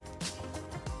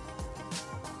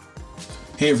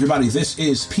Hey everybody, this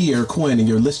is Pierre Quinn, and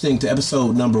you're listening to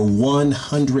episode number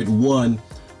 101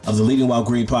 of the Leading While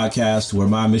Green podcast, where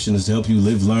my mission is to help you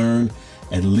live, learn,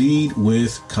 and lead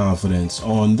with confidence.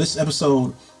 On this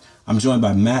episode, I'm joined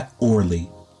by Matt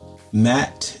Orley.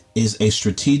 Matt is a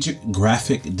strategic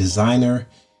graphic designer.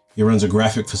 He runs a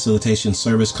graphic facilitation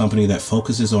service company that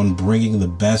focuses on bringing the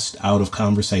best out of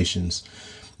conversations.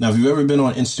 Now, if you've ever been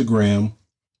on Instagram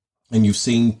and you've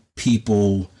seen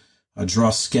people draw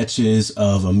sketches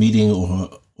of a meeting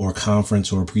or a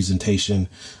conference or a presentation,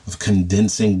 of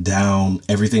condensing down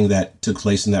everything that took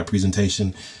place in that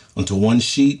presentation onto one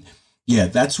sheet, yeah,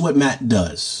 that's what Matt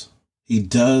does. He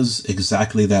does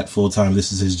exactly that full time.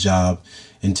 This is his job,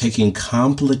 in taking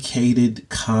complicated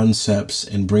concepts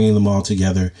and bringing them all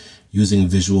together using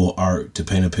visual art to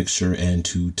paint a picture and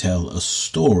to tell a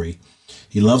story.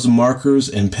 He loves markers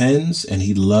and pens, and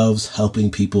he loves helping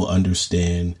people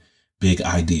understand big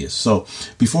ideas. So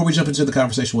before we jump into the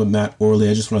conversation with Matt Orley,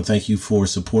 I just want to thank you for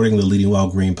supporting the Leading While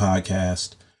Green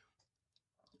podcast.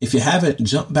 If you haven't,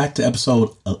 jump back to episode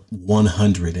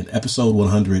 100. In episode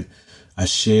 100, I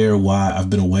share why I've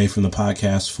been away from the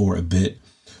podcast for a bit,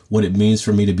 what it means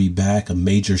for me to be back, a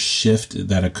major shift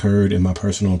that occurred in my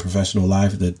personal and professional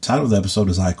life. The title of the episode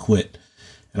is I Quit.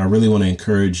 And I really want to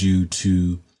encourage you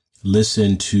to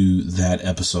listen to that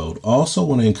episode. Also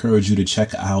want to encourage you to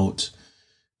check out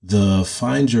the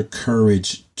Find Your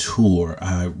Courage tour.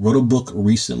 I wrote a book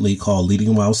recently called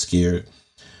Leading While Scared,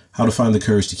 How to Find the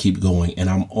Courage to Keep Going. And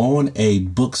I'm on a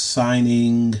book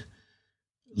signing,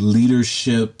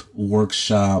 leadership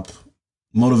workshop,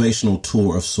 motivational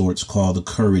tour of sorts called the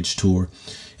Courage Tour.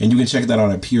 And you can check that out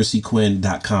at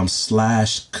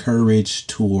pierrequinn.com/courage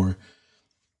tour.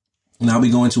 And I'll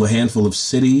be going to a handful of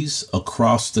cities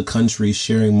across the country,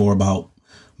 sharing more about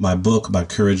my book, my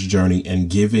courage journey, and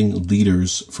giving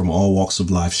leaders from all walks of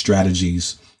life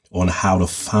strategies on how to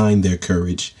find their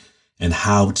courage and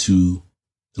how to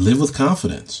live with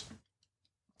confidence.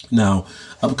 Now,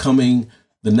 upcoming,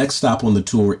 the next stop on the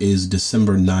tour is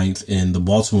December 9th in the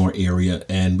Baltimore area,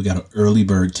 and we got an early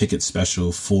bird ticket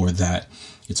special for that.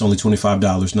 It's only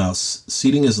 $25. Now,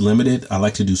 seating is limited. I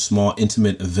like to do small,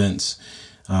 intimate events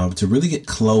to really get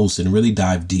close and really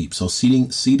dive deep. So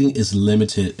seating is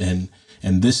limited, and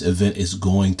this event is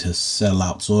going to sell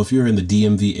out. So if you're in the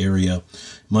DMV area,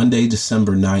 Monday,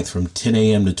 December 9th from 10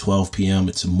 a.m. to 12 p.m.,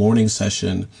 it's a morning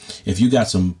session. If you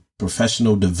got some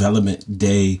professional development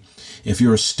day, if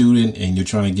you're a student and you're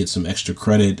trying to get some extra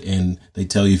credit and they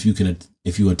tell you if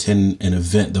you attend an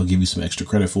event, they'll give you some extra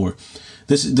credit for it.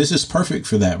 This is perfect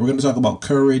for that. We're going to talk about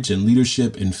courage and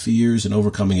leadership and fears and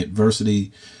overcoming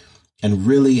adversity, and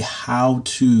really how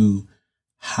to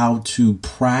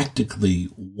practically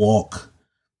walk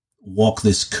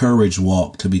this courage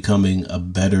walk to becoming a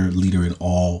better leader in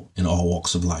all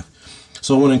walks of life.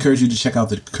 So I want to encourage you to check out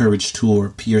the Courage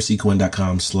Tour,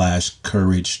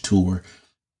 pierrequinn.com/courage tour.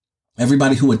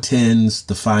 Everybody who attends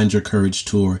the Find Your Courage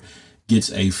Tour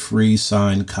gets a free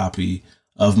signed copy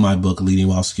of my book, Leading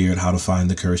While Scared, How to Find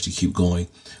the Courage to Keep Going.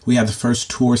 We had the first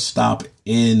tour stop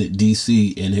in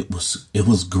DC, and it was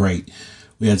great.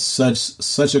 We had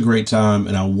such a great time,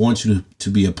 and I want you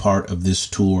to be a part of this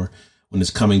tour when it's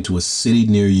coming to a city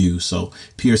near you. So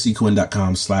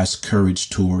pierrequinn.com/courage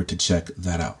tour to check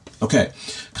that out. Okay.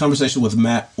 Conversation with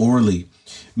Matt Orley.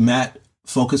 Matt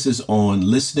focuses on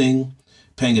listening,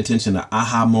 paying attention to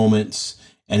aha moments,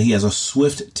 and he has a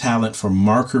swift talent for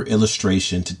marker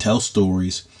illustration to tell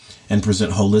stories and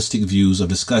present holistic views of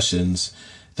discussions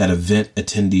that event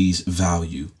attendees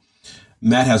value.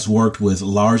 Matt has worked with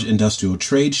large industrial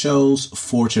trade shows,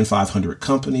 Fortune 500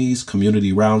 companies,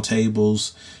 community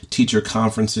roundtables, teacher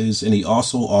conferences, and he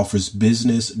also offers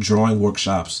business drawing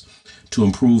workshops to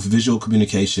improve visual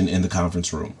communication in the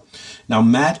conference room. Now,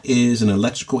 Matt is an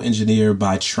electrical engineer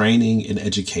by training and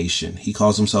education. He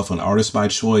calls himself an artist by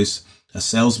choice, a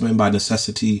salesman by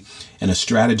necessity, and a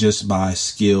strategist by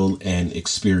skill and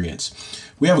experience.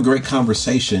 We have a great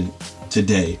conversation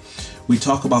today. We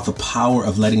talk about the power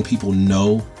of letting people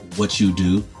know what you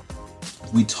do.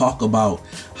 We talk about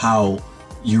how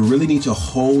you really need to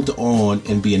hold on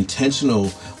and be intentional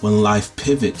when life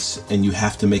pivots and you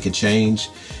have to make a change.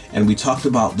 And we talked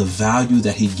about the value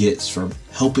that he gets from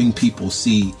helping people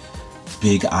see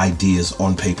big ideas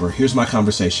on paper. Here's my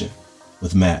conversation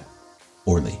with Matt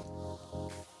Orley.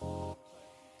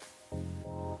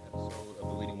 Episode of the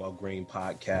Leading While Green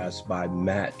podcast by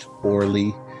Matt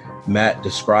Orley. Matt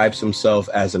describes himself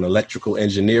as an electrical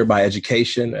engineer by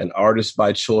education, an artist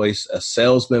by choice, a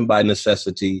salesman by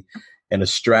necessity, and a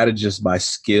strategist by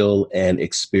skill and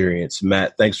experience.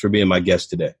 Matt, thanks for being my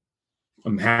guest today.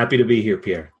 I'm happy to be here,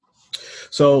 Pierre.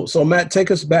 So Matt, take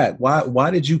us back.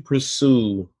 Why did you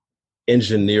pursue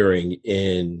engineering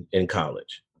in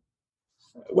college?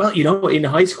 Well, in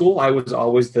high school, I was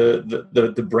always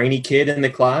the brainy kid in the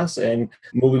class, and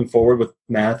moving forward with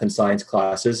math and science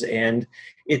classes. And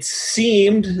it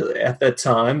seemed at that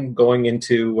time, going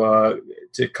into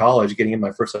to college, getting in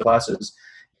my first classes,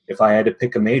 if I had to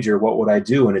pick a major, what would I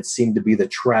do? And it seemed to be the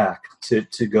track to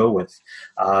go with.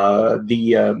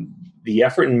 The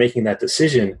effort in making that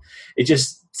decision, it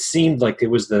just seemed like it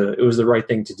was the right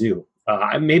thing to do.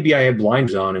 Maybe I had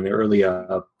blinders on in the early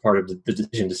part of the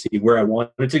decision to see where I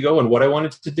wanted to go and what I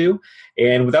wanted to do.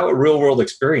 And without a real world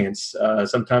experience,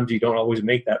 sometimes you don't always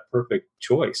make that perfect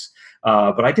choice.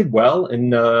 But I did well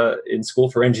in school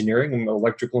for engineering. I'm an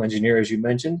electrical engineer, as you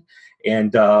mentioned,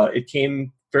 and it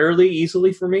came fairly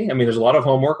easily for me. I mean, there's a lot of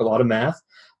homework, a lot of math,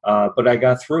 but I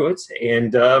got through it.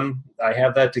 And I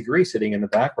have that degree sitting in the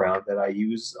background that I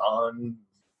use on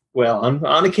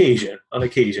occasion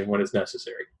when it's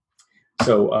necessary.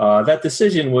 So that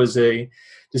decision was it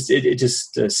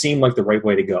just seemed like the right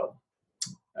way to go.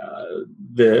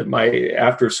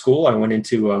 After school, I went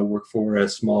into work for a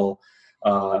small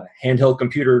handheld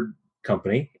computer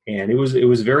company, and it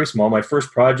was very small. My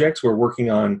first projects were working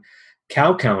on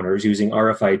cow counters using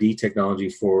RFID technology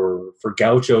for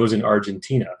gauchos in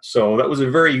Argentina. So that was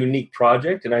a very unique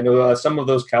project, and I know some of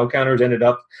those cow counters ended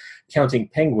up counting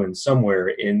penguins somewhere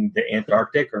in the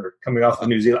Antarctic or coming off of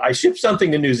New Zealand. I shipped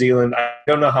something to New Zealand. I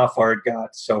don't know how far it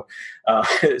got. So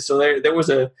there was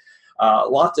a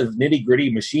lots of nitty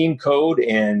gritty machine code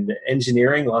and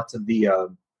engineering, lots of the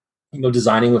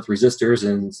designing with resistors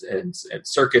and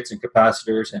circuits and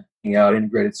capacitors and out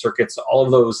integrated circuits, all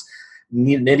of those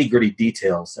nitty gritty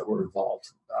details that were involved.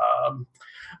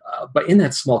 But in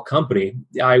that small company,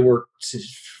 I worked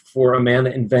for a man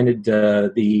that invented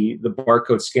the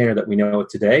barcode scanner that we know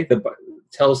today.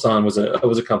 Teleson was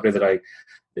a company that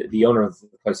the owner of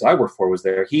the place I worked for was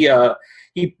there. He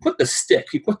put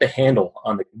the handle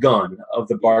on the gun of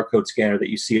the barcode scanner that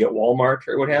you see at Walmart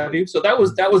or what have you. So that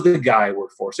was the guy I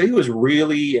worked for. So he was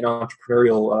really an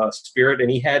entrepreneurial spirit,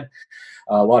 and he had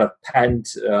a lot of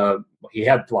he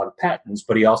had a lot of patents,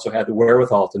 but he also had the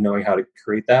wherewithal to knowing how to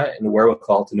create that and the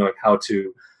wherewithal to knowing how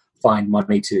to find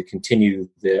money to continue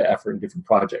the effort in different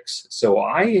projects. So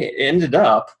I ended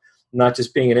up not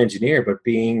just being an engineer, but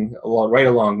being right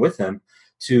along with him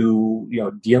to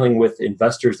dealing with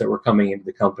investors that were coming into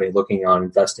the company, looking on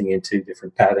investing into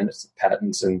different patents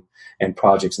and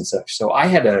projects and such. So I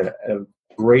had a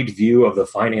great view of the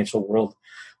financial world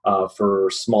for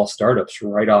small startups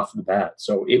right off the bat.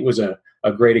 So it was a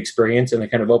great experience, and it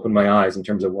kind of opened my eyes in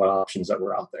terms of what options that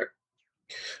were out there.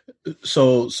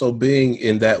 So being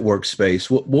in that workspace,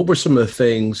 what were some of the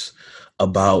things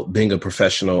about being a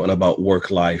professional and about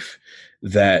work life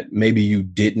that maybe you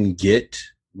didn't get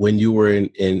when you were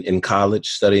in college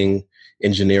studying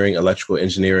engineering, electrical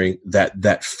engineering,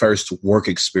 that first work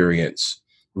experience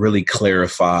really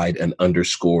clarified and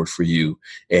underscored for you,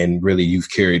 and really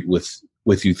you've carried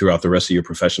with you throughout the rest of your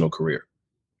professional career?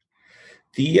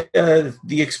 The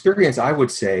experience, I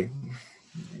would say,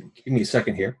 give me a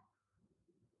second here.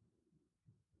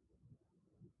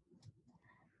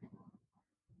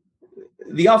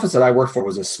 The office that I worked for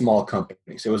was a small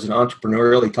company. So it was an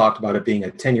entrepreneurial. He talked about it being a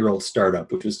 10-year-old startup,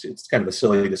 it's kind of a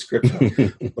silly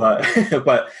description. but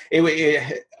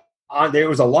there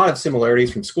was a lot of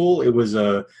similarities from school. It was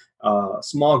a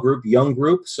small group, young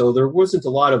group. So there wasn't a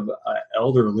lot of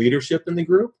elder leadership in the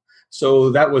group. So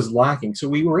that was lacking. So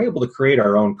we were able to create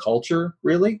our own culture,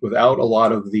 really, without a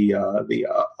lot of the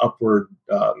upward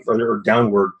or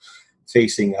downward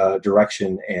facing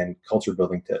direction and culture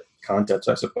building concepts,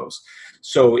 I suppose.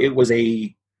 So it was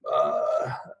a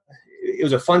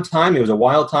fun time. It was a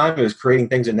wild time. It was creating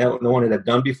things that no one had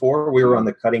done before. We were on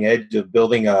the cutting edge of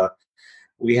building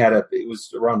it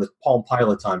was around the Palm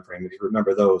Pilot time frame, if you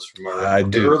remember those from our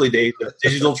early days of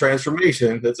digital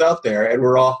transformation that's out there. And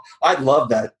I love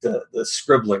that, the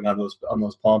scribbling on those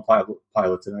Palm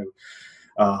Pilots. And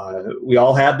we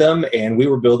all had them, and we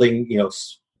were building,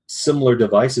 similar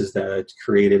devices that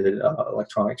created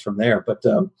electronics from there. But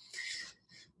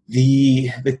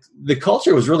the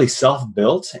culture was really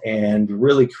self-built and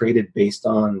really created based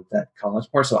on that college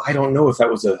part. So I don't know if that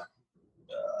was a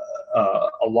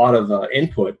lot of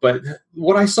input, but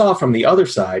what I saw from the other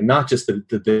side, not just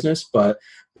the business, but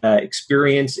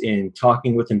experience in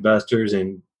talking with investors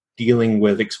and dealing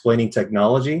with explaining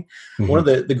technology. Mm-hmm. One of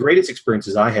the greatest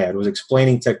experiences I had was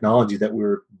explaining technology that we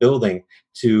were building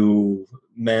to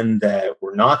men that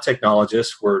were not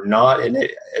technologists, were not in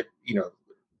it,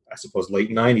 I suppose, late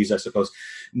 90s, I suppose,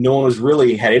 no one was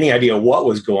really had any idea what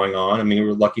was going on. I mean, we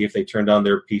were lucky if they turned on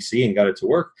their PC and got it to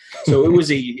work. So it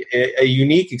was a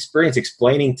unique experience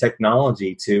explaining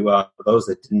technology to those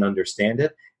that didn't understand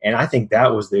it. And I think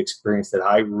that was the experience that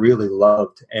I really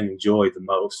loved and enjoyed the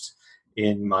most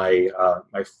in my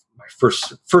my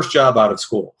first job out of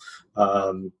school.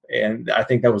 And I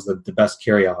think that was the best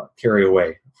carry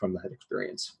away from that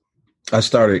experience. I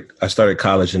started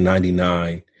college in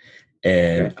 '99,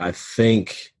 and Okay. I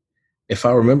think, if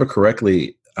I remember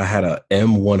correctly, I had a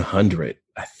M100.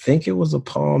 I think it was a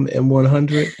Palm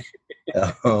M100.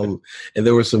 And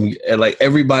there were some, and like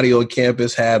everybody on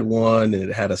campus had one, and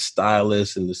it had a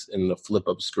stylus and a flip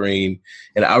up screen.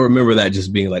 And I remember that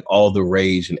just being like all the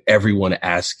rage, and everyone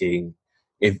asking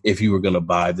if you were going to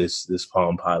buy this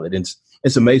Palm Pilot. And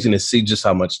it's amazing to see just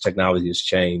how much technology has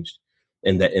changed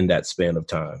in that span of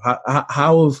time.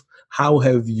 How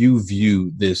have you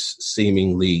viewed this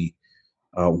seemingly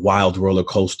wild roller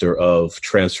coaster of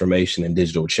transformation and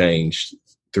digital change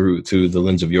through the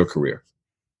lens of your career?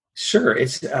 Sure.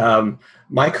 It's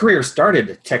my career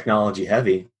started technology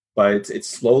heavy, but it's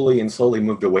slowly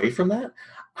moved away from that.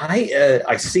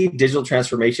 I see digital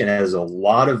transformation as a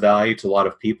lot of value to a lot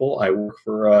of people. I work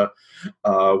for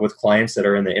with clients that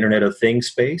are in the Internet of Things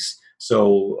space.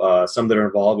 So some that are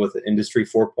involved with Industry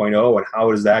 4.0 and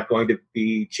how is that going to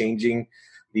be changing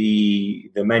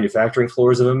the manufacturing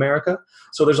floors of America.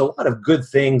 So there's a lot of good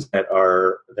things that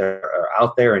are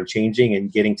out there and changing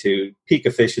and getting to peak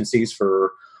efficiencies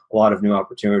for a lot of new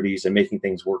opportunities and making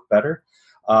things work better.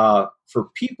 For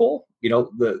people,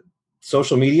 the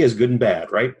social media is good and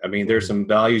bad, right? I mean, there's some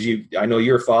values. I know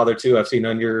you're a father too. I've seen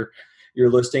on your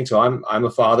listing. So I'm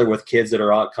a father with kids that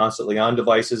are constantly on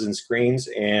devices and screens,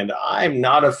 and I'm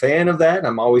not a fan of that.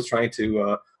 I'm always trying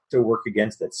to work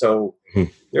against it. So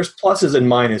there's pluses and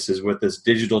minuses with this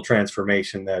digital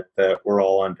transformation that we're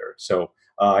all under. So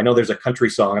I know there's a country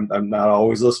song. I'm not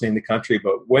always listening to country,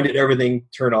 but when did everything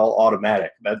turn all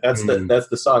automatic? That's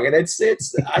the song, and it's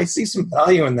I see some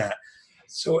value in that.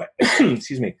 So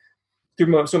excuse me.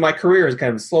 So my career has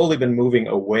kind of slowly been moving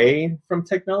away from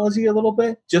technology a little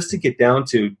bit, just to get down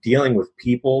to dealing with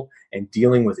people and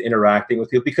dealing with interacting with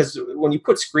people. Because when you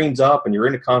put screens up and you're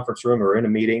in a conference room or in a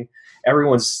meeting,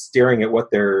 everyone's staring at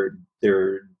what they're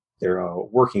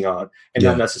working on and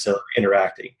not necessarily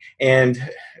interacting. And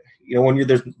when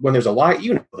there's a lack,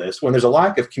 when there's a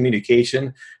lack of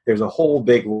communication, there's a whole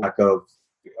big lack of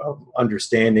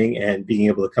understanding and being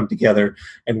able to come together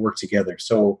and work together.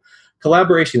 So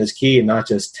collaboration is key, and not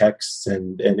just texts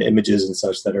and images and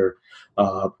such that are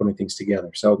putting things together.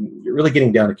 So you're really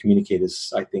getting down to communicate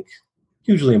is, I think,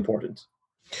 hugely important.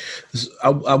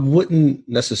 I wouldn't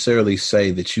necessarily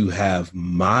say that you have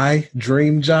my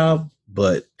dream job,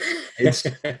 but it's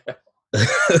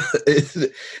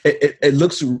it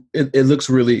looks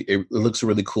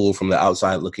really cool from the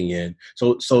outside looking in.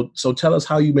 So tell us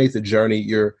how you made the journey.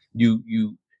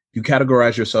 You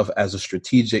categorize yourself as a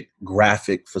strategic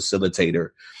graphic facilitator,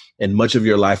 and much of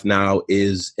your life now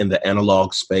is in the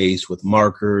analog space with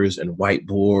markers and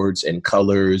whiteboards and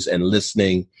colors and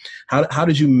listening. How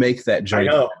did you make that journey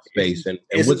to that space, and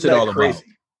what's it all crazy? about?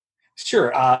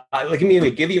 Sure.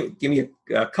 Give me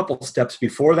a couple steps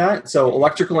before that. So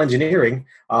electrical engineering,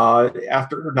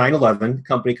 after 9/11, the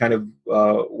company kind of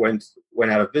went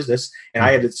out of business, and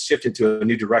I had to shift into a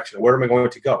new direction. Where am I going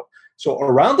to go? So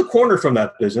around the corner from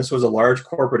that business was a large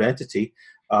corporate entity.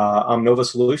 Nova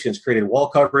Solutions created wall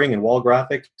covering and wall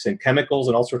graphics and chemicals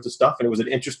and all sorts of stuff. And it was an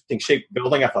interesting shaped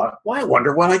building. I thought, well, I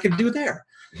wonder what I could do there.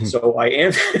 So I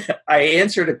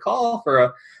answered a call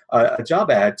for a job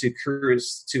ad to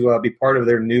be part of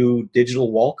their new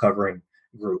digital wall covering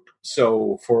group.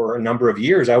 So for a number of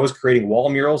years, I was creating wall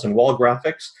murals and wall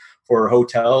graphics for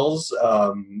hotels,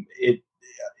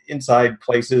 inside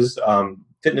places,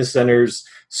 fitness centers,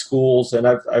 schools, and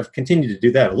I've continued to do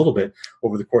that a little bit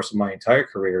over the course of my entire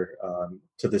career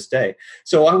to this day.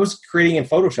 So I was creating in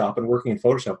Photoshop and working in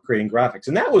Photoshop, creating graphics.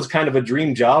 And that was kind of a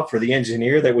dream job for the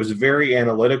engineer that was very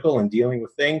analytical and dealing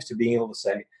with things, to being able to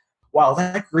say, wow,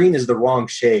 that green is the wrong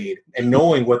shade, and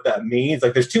knowing what that means.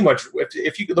 Like, there's too much,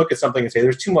 if you could look at something and say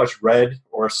there's too much red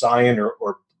or cyan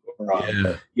or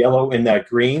yellow in that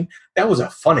green, that was a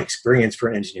fun experience for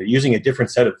an engineer, using a different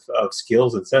set of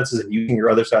skills and senses and using your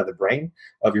other side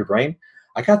of your brain.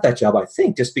 I got that job, I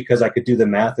think, just because I could do the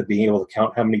math of being able to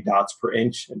count how many dots per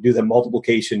inch and do the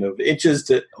multiplication of inches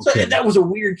so that was a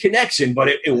weird connection, but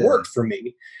it worked for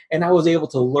me. And I was able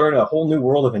to learn a whole new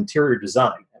world of interior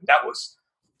design, and that was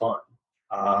fun.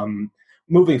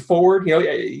 Moving forward,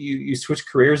 you switch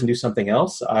careers and do something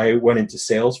else. I went into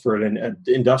sales for an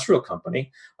industrial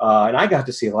company, and I got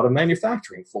to see a lot of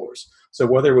manufacturing floors. So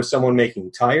whether it was someone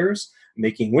making tires,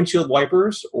 making windshield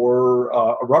wipers, or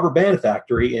a rubber band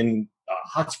factory in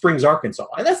Hot Springs, Arkansas,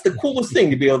 and that's the coolest thing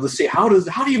to be able to see. How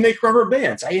do you make rubber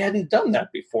bands? I hadn't done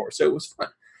that before, so it was fun.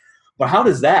 But how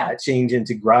does that change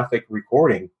into graphic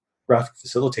recording, graphic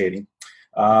facilitating?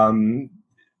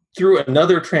 Through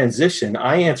another transition,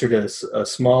 I answered a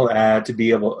small ad to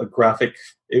be able a graphic.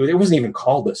 It wasn't even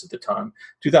called this at the time.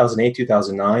 2008,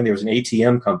 2009. There was an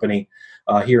ATM company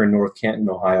here in North Canton,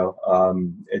 Ohio,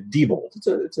 Diebold.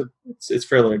 It's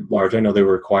fairly large. I know they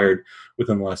were acquired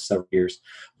within the last several years,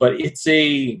 but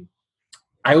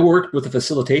I worked with a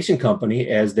facilitation company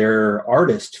as their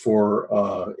artist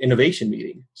for innovation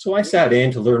meeting. So I sat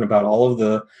in to learn about all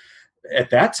of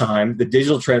at that time, the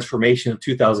digital transformation of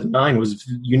 2009 was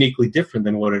uniquely different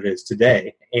than what it is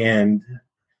today. And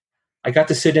I got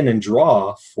to sit in and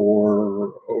draw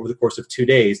for, over the course of 2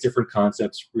 days, different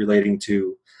concepts relating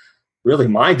to really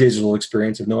my digital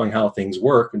experience of knowing how things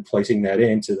work and placing that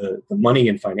into the money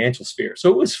and financial sphere.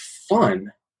 So it was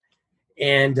fun.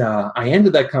 And I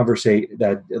ended that conversation,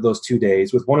 those 2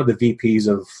 days, with one of the VPs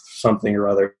of something or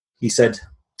other. He said,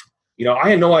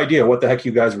 I had no idea what the heck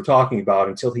you guys were talking about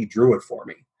until he drew it for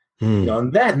me.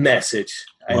 And that message,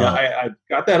 wow. And I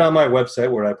got that on my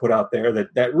website where I put out there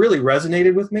that really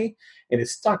resonated with me, and it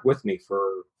stuck with me for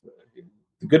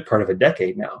a good part of a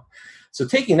decade now. So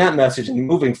taking that message and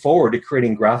moving forward to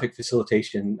creating graphic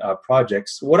facilitation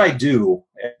projects, what I do,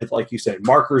 like you said,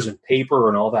 markers and paper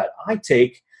and all that, I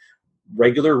take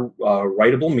regular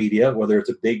writable media, whether it's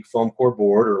a big foam core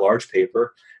board or large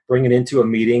paper, bring it into a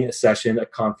meeting, a session, a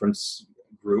conference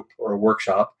group, or a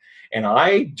workshop. And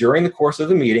during the course of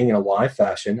the meeting, in a live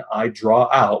fashion, I draw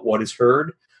out what is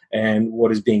heard and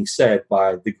what is being said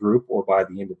by the group or by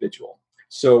the individual.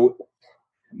 So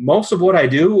most of what I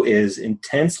do is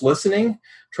intense listening,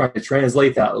 trying to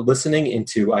translate that listening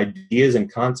into ideas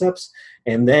and concepts,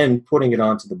 and then putting it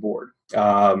onto the board.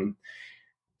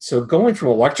 So going from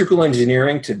electrical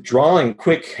engineering to drawing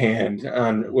quickhand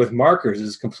with markers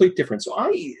is a complete difference. So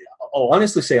I'll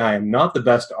honestly say I am not the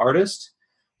best artist,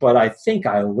 but I think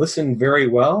I listen very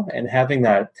well, and having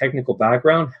that technical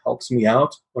background helps me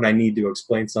out when I need to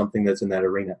explain something that's in that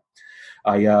arena.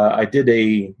 I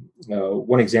did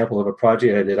one example of a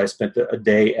project I did. I spent a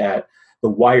day at the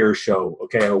Wire Show,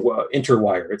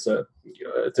 Interwire. It's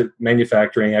a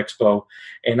manufacturing expo,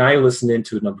 and I listened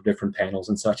into a number of different panels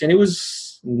and such. And it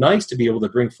was nice to be able to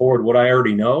bring forward what I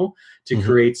already know to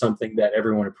create something that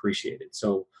everyone appreciated.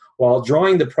 So while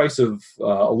drawing the price of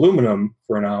aluminum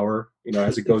for an hour,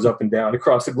 as it goes up and down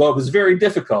across the globe is very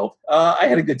difficult, I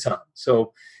had a good time.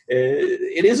 So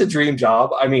it is a dream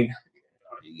job. I mean,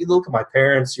 you look at my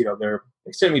parents,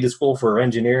 they sent me to school for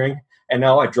engineering, and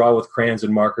now I draw with crayons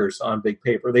and markers on big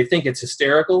paper. They think it's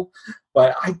hysterical,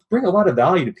 but I bring a lot of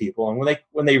value to people. And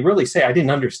when they really say I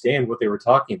didn't understand what they were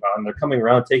talking about, and they're coming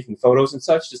around taking photos and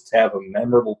such, just to have a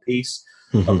memorable piece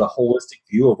of the holistic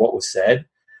view of what was said,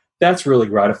 that's really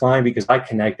gratifying, because I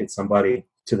connected somebody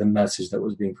to the message that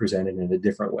was being presented in a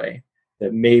different way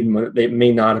that they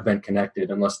may not have been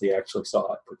connected unless they actually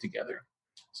saw it put together.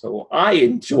 So I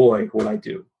enjoy what I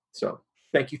do. So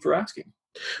thank you for asking.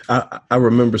 I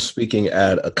remember speaking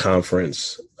at a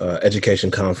conference,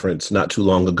 education conference, not too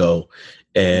long ago,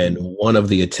 and one of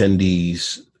the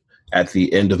attendees at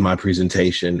the end of my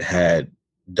presentation had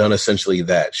done essentially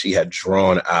that. She had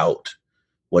drawn out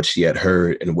what she had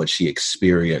heard and what she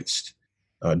experienced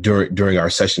during our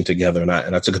session together. And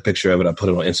I took a picture of it. I put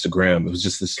it on Instagram. It was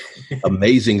just this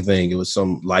amazing thing. It was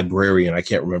some librarian. I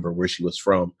can't remember where she was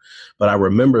from, but I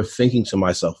remember thinking to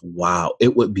myself, wow,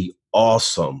 it would be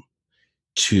awesome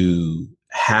to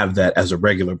have that as a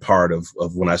regular part of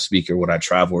when I speak or when I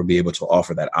travel, or be able to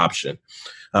offer that option.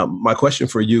 My question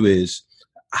for you is,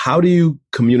 how do you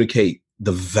communicate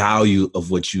the value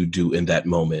of what you do in that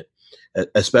moment?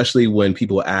 Especially when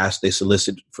people ask, they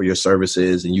solicit for your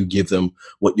services, and you give them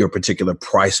what your particular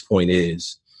price point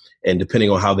is. And depending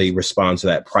on how they respond to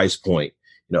that price point,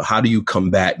 how do you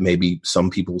combat maybe some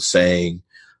people saying,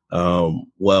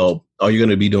 well, all you're going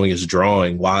to be doing is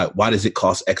drawing. Why does it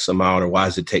cost X amount, or why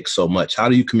does it take so much? How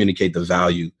do you communicate the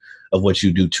value of what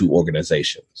you do to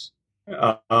organizations?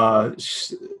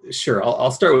 Sure.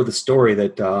 I'll start with a story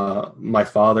that my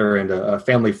father and a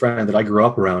family friend that I grew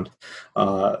up around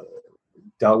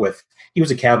dealt with. He was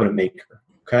a cabinet maker.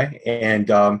 Okay.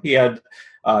 And he had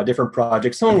different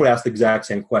projects. Someone would ask the exact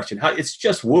same question. It's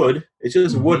just wood. It's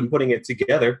just wood and putting it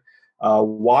together.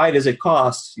 why does it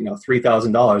cost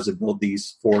 $3,000 to build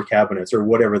these 4 cabinets or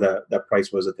whatever that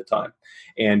price was at the time?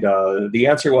 And the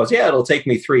answer was, yeah, it'll take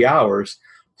me 3 hours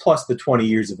plus the 20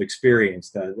 years of experience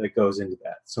that goes into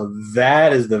that. So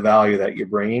that is the value that you're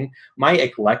bringing. My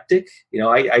eclectic,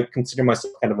 I consider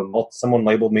myself kind of someone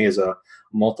labeled me as a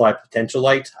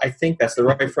multi-potentialite. I think that's the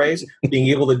right phrase. Being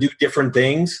able to do different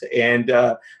things and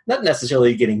not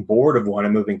necessarily getting bored of one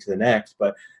and moving to the next,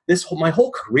 but my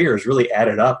whole career has really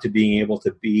added up to being able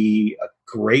to be a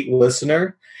great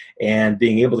listener and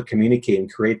being able to communicate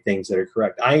and create things that are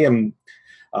correct.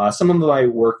 Some of my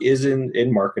work is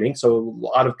in marketing, so a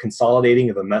lot of consolidating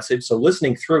of a message. So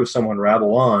listening through someone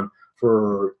rabble on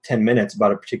for 10 minutes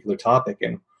about a particular topic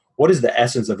and what is the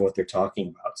essence of what they're talking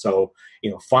about. So,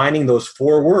 finding those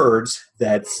 4 words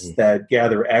that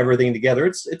gather everything together.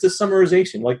 It's a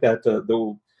summarization like that.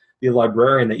 The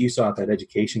librarian that you saw at that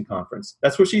education conference,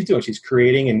 that's what she's doing. She's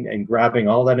creating and grabbing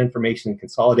all that information and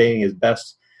consolidating as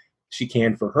best she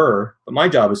can for her. But my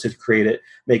job is to create it,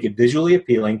 make it visually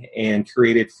appealing, and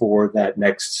create it for that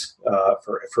next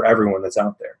for everyone that's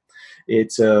out there.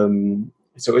 It's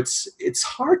so it's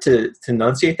hard to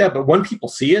enunciate that, but when people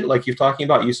see it, like you're talking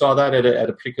about, you saw that at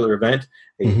a particular event,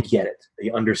 they get it. They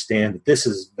understand that this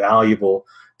is valuable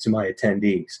to my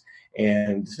attendees.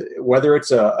 And whether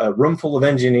it's a room full of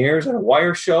engineers at a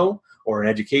wire show or an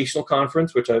educational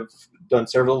conference, which I've done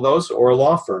several of those, or a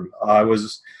law firm. I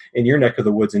was in your neck of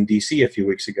the woods in DC a few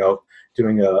weeks ago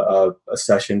doing a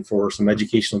session for some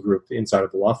educational group inside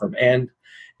of the law firm. And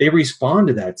they respond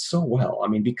to that so well. I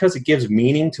mean, because it gives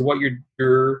meaning to what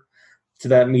you're to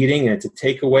that meeting, and it's a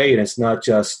takeaway, and it's not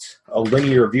just a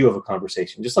linear view of a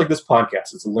conversation. Just like this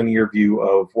podcast, it's a linear view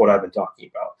of what I've been talking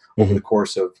about over the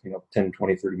course of 10,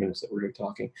 20, 30 minutes that we're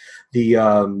talking.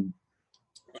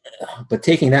 But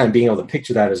taking that and being able to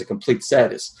picture that as a complete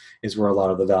set is where a lot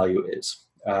of the value is.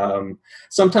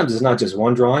 Sometimes it's not just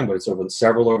one drawing, but it's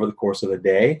several over the course of a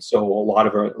day. So a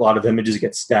lot of images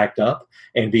get stacked up,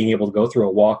 and being able to go through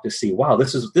a walk to see, wow,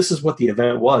 this is what the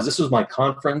event was. This was my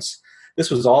conference. This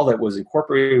was all that was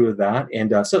incorporated with that.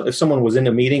 And so if someone was in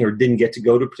a meeting or didn't get to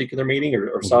go to a particular meeting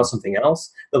or saw something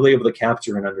else, they'll be able to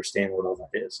capture and understand what all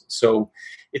that is. So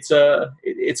it's a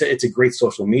great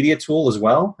social media tool as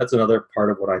well. That's another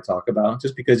part of what I talk about,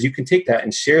 just because you can take that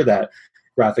and share that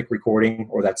graphic recording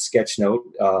or that sketch note.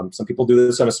 Some people do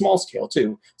this on a small scale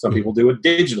too. Some people do it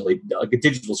digitally, like a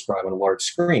digital scribe on a large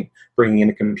screen, bringing in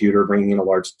a computer, bringing in a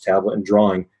large tablet and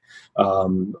drawing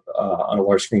on a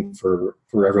large screen for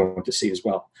everyone to see as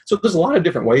well. So there's a lot of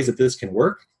different ways that this can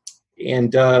work,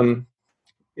 and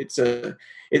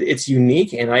it's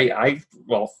unique. And I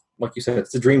like you said,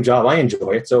 it's a dream job. I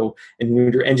enjoy it. So, and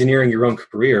when you're engineering your own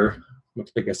career,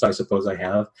 which I suppose I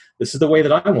have, this is the way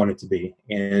that I want it to be.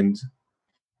 And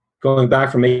going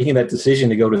back from making that decision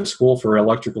to go to school for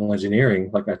electrical engineering,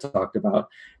 like I talked about,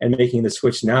 and making the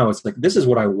switch now, it's like, this is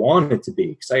what I want it to be.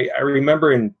 Because I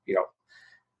remember in,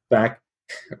 back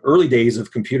early days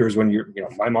of computers when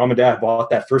my mom and dad bought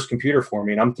that first computer for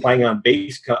me, and I'm playing on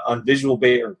Visual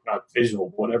Basic, or not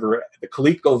Visual, whatever the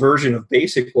Coleco version of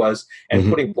Basic was, and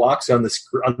putting blocks on the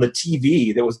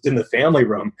TV that was in the family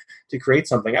room to create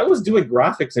something. I was doing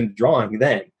graphics and drawing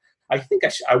then. I think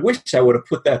I wish I would have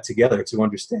put that together to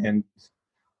understand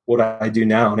what I do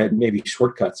now, and maybe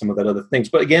shortcut some of that other things.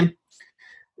 But again,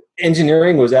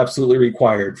 engineering was absolutely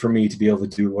required for me to be able to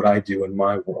do what I do in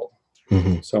my world.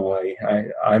 So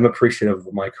I'm appreciative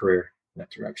of my career in that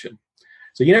direction.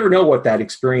 So you never know what that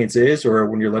experience is, or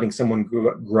when you're letting someone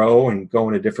grow and go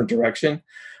in a different direction.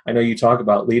 I know you talk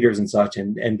about leaders and such,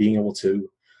 and being able to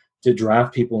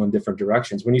draft people in different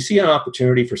directions. When you see an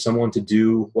opportunity for someone to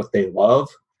do what they love,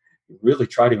 really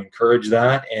try to encourage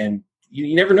that, and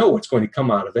you never know what's going to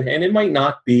come out of it. And it might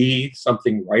not be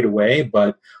something right away,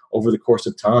 but over the course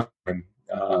of time,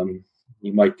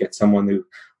 you might get someone who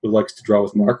likes to draw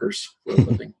with markers for a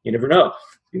living. You never know.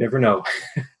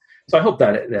 So I hope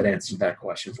that answers that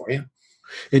question for you.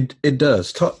 It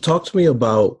does. Talk to me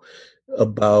about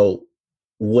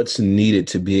what's needed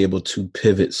to be able to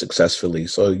pivot successfully.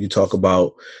 So you talk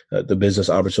about the business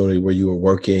opportunity where you were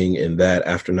working, and that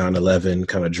after 9/11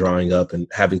 kind of drawing up and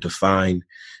having to find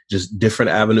just different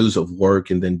avenues of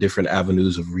work and then different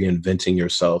avenues of reinventing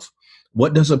yourself.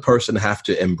 What does a person have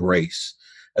to embrace,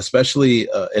 especially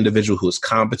an individual who is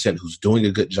competent, who's doing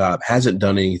a good job, hasn't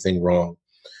done anything wrong,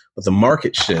 but the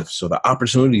market shifts or the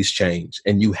opportunities change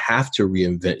and you have to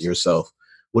reinvent yourself?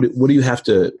 What do you have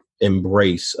to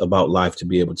embrace about life to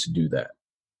be able to do that?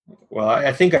 Well,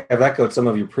 I think I've echoed some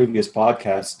of your previous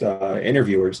podcast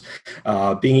interviewers.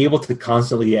 Being able to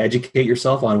constantly educate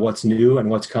yourself on what's new and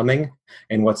what's coming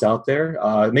and what's out there,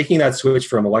 making that switch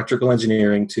from electrical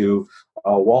engineering to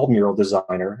a wall mural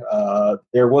designer.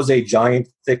 There was a giant,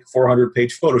 thick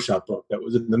 400-page Photoshop book that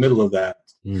was in the middle of that,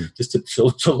 just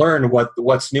to learn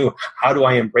what's new. How do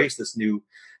I embrace this new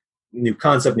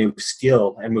concept, new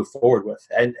skill, and move forward with?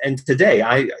 And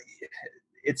today,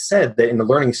 it's said that in the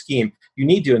learning scheme, you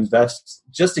need to invest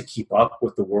just to keep up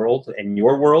with the world and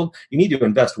your world. You need to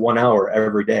invest 1 hour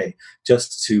every day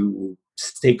just to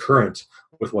stay current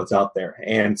with what's out there.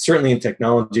 And certainly in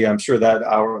technology, I'm sure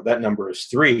that number is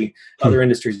 3. Other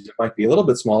industries it might be a little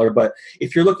bit smaller, but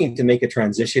if you're looking to make a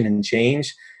transition and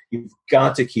change, you've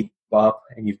got to keep up,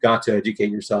 and you've got to educate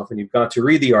yourself, and you've got to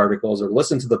read the articles or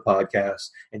listen to the podcast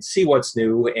and see what's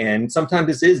new. And sometimes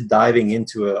this is diving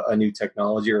into a new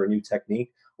technology or a new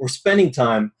technique, or spending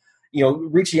time,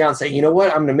 reaching out and saying, you know what,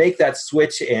 I'm going to make that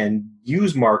switch and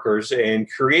use markers and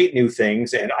create new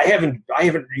things. And I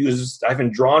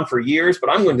haven't drawn for years, but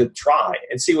I'm going to try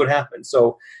and see what happens.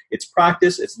 So it's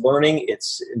practice, it's learning,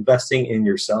 it's investing in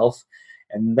yourself.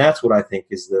 And that's what I think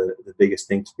is the biggest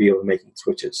thing to be able to making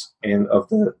switches. And of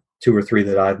the 2 or 3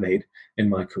 that I've made in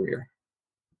my career.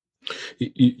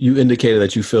 You indicated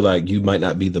that you feel like you might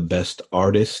not be the best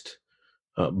artist,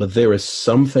 but there is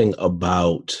something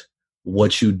about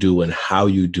what you do and how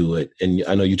you do it. And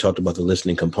I know you talked about the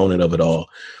listening component of it all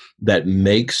that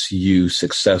makes you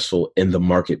successful in the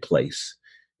marketplace,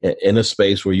 in a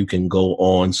space where you can go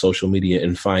on social media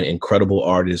and find incredible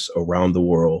artists around the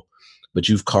world, but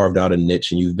you've carved out a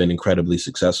niche and you've been incredibly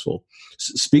successful.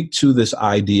 Speak to this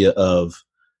idea of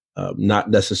not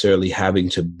necessarily having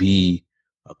to be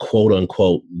quote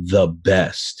unquote the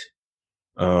best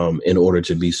in order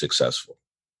to be successful.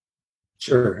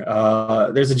 Sure.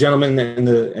 There's a gentleman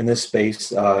in this space.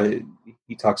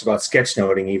 He talks about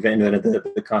sketchnoting. He invented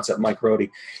the concept, Mike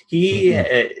Rohde. He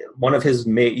one of his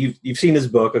you've seen his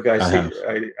book. Okay,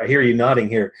 I hear you nodding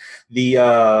here.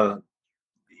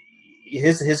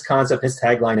 His concept, his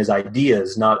tagline is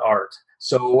ideas, not art.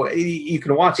 So you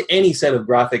can watch any set of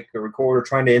graphic recorder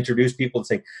trying to introduce people and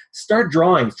say, start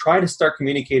drawing, try to start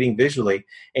communicating visually.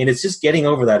 And it's just getting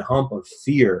over that hump of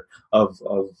fear of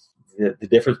the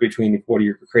difference between what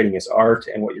you're creating as art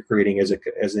and what you're creating as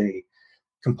a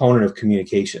component of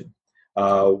communication.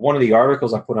 One of the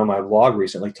articles I put on my blog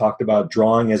recently talked about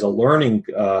drawing as a learning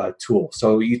tool.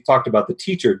 So you talked about the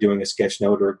teacher doing a sketch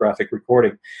note or a graphic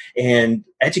recording, and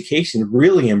education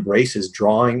really embraces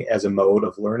drawing as a mode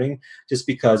of learning, just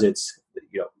because it's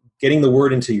getting the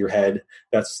word into your head.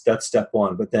 That's step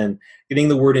one. But then getting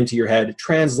the word into your head,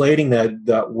 translating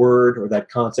that word or that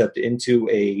concept into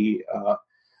a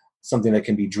something that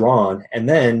can be drawn, and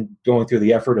then going through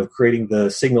the effort of creating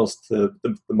the signals to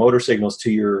the motor signals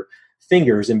to your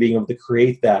fingers and being able to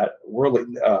create that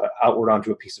outward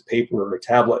onto a piece of paper or a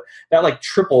tablet. That like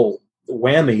triple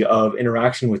whammy of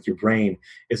interaction with your brain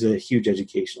is a huge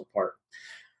educational part.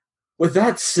 With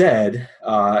that said,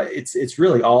 it's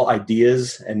really all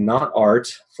ideas and not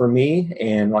art for me,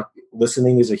 and like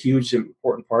listening is a huge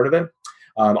important part of it.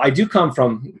 I do come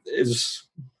from,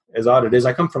 as odd it is,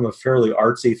 I come from a fairly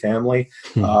artsy family.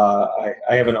 I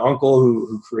have an uncle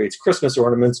who creates Christmas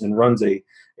ornaments and runs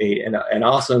an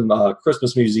awesome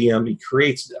Christmas museum. He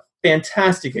creates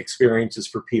fantastic experiences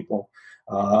for people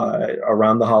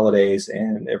around the holidays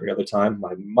and every other time.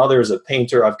 My mother is a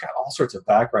painter. I've got all sorts of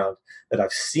background that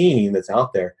I've seen that's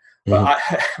out there. But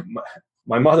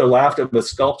my mother laughed at the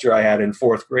sculpture I had in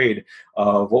 4th grade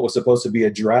of what was supposed to be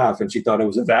a giraffe, and she thought it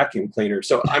was a vacuum cleaner.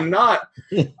 So I'm not.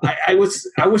 I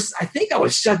think I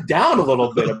was shut down a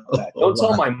little bit about that. Don't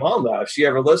tell my mom that if she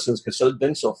ever listens, because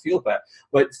then she'll feel bad.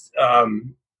 But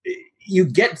you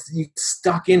get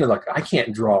stuck into like, I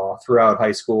can't draw throughout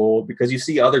high school because you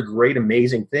see other great,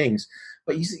 amazing things.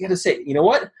 But you got to say, you know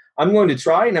what? I'm going to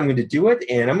try and I'm going to do it,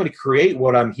 and I'm going to create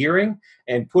what I'm hearing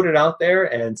and put it out there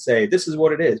and say, this is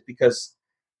what it is. Because,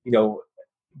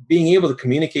 being able to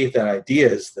communicate that idea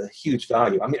is the huge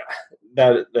value. I mean,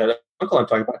 that uncle I'm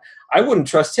talking about, I wouldn't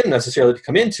trust him necessarily to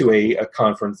come into a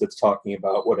conference that's talking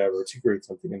about whatever to create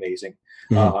something amazing.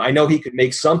 I know he could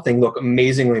make something look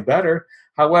amazingly better.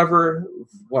 However,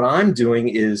 what I'm doing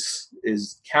is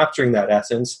capturing that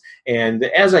essence. And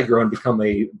as I grow and become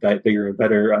a bigger and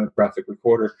better graphic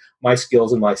recorder, my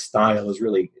skills and my style is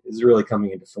really coming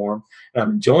into form, and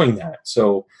I'm enjoying that.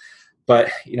 So,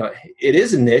 but it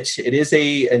is a niche. It is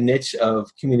a niche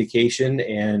of communication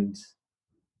and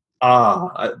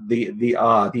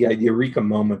the eureka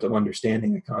moment of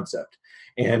understanding a concept.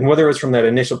 And whether it's from that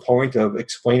initial point of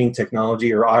explaining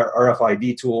technology or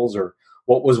RFID tools or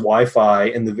what was Wi-Fi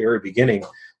in the very beginning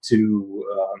to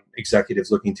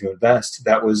executives looking to invest.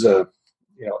 That was a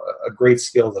great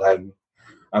skill that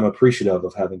I'm appreciative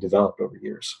of having developed over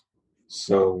years.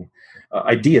 So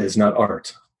idea is not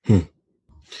art.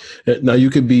 Now, you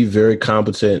could be very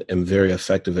competent and very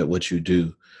effective at what you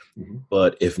do,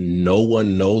 but if no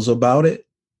one knows about it,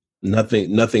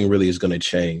 nothing really is going to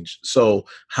change. So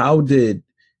how did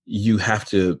you have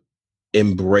to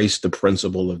embrace the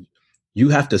principle of you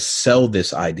have to sell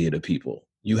this idea to people?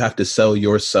 You have to sell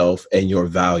yourself and your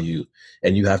value,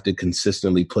 and you have to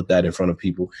consistently put that in front of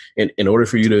people in order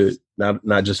for you to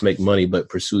not just make money, but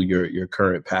pursue your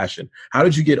current passion. How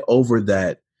did you get over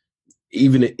that?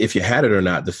 Even if you had it or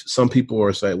not, some people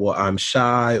are saying, well, I'm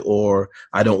shy, or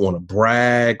I don't want to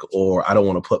brag, or I don't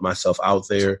want to put myself out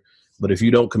there. But if you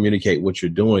don't communicate what you're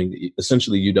doing,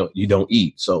 essentially you don't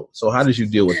eat. So how did you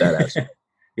deal with that aspect?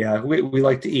 Yeah, we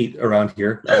like to eat around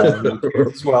here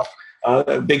as well.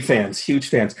 Big fans, huge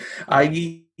fans. I've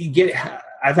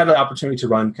had the opportunity to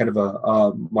run kind of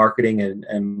a marketing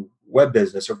and web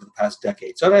business over the past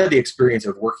decade. So I've had the experience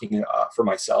of working for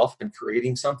myself and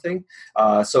creating something.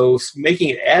 So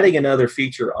adding another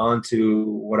feature onto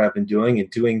what I've been doing and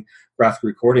doing graphic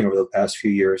recording over the past few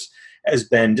years has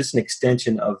been just an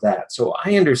extension of that. So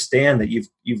I understand that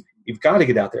you've got to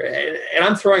get out there. And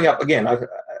I'm throwing up again.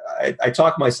 I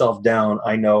talk myself down.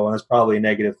 I know, and it's probably a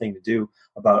negative thing to do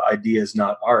about ideas,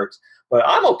 not art. But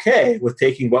I'm okay with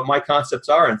taking what my concepts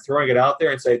are and throwing it out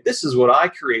there and say, this is what I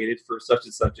created for such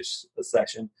and such a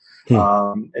session,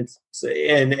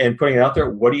 and putting it out there.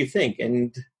 What do you think?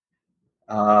 And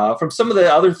from some of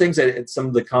the other things that some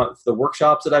of the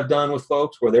workshops that I've done with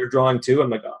folks where they're drawing too, I'm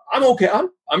like, I'm okay.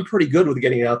 I'm pretty good with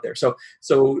getting it out there. So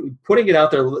putting it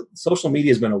out there, social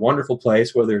media has been a wonderful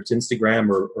place, whether it's Instagram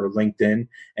or LinkedIn,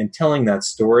 and telling that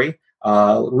story.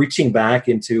 Reaching back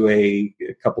into a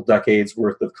couple decades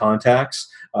worth of contacts,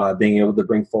 being able to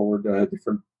bring forward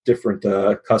different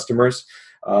customers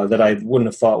that I wouldn't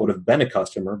have thought would have been a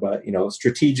customer, but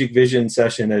strategic vision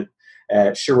session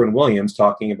at Sherwin-Williams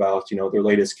talking about their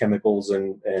latest chemicals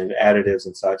and additives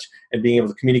and such, and being able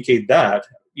to communicate that,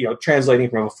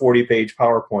 translating from a 40-page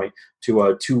PowerPoint to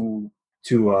a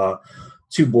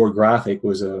two-board graphic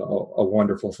was a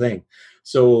wonderful thing.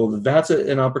 So that's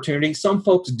an opportunity. Some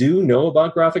folks do know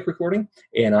about graphic recording,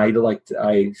 and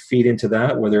I feed into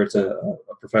that, whether it's a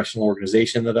professional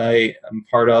organization that I am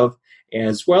part of,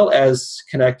 as well as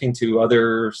connecting to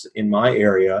others in my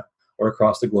area or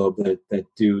across the globe that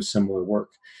do similar work.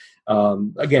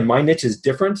 Again, my niche is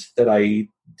different, that I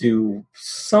do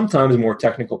sometimes more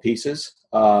technical pieces.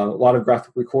 A lot of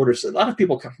graphic recorders, a lot of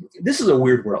people come, this is a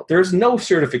weird world. There's no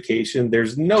certification.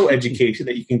 There's no education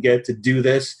that you can get to do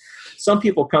this. Some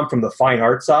people come from the fine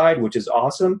art side, which is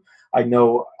awesome. I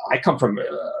know I come from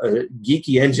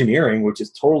geeky engineering, which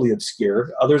is totally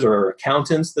obscure. Others are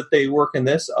accountants that they work in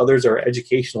this. Others are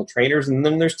educational trainers. And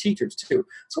then there's teachers too.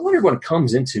 So everyone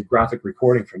comes into graphic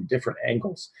recording from different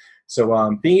angles.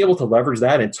 So being able to leverage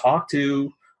that and talk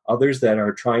to others that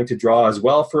are trying to draw as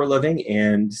well for a living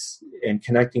and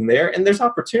connecting there. And there's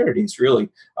opportunities really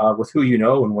with who you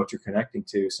know and what you're connecting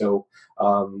to. So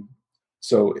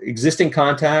existing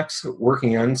contacts,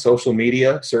 working on social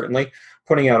media, certainly,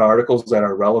 putting out articles that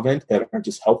are relevant, that are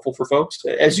just helpful for folks,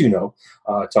 as you know,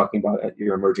 talking about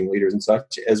your emerging leaders and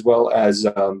such, as well as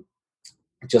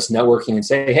just networking and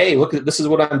say, hey, look, this is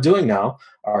what I'm doing now.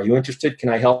 Are you interested? Can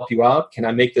I help you out? Can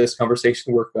I make this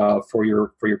conversation work for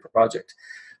your project?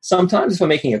 Sometimes if I'm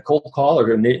making a cold call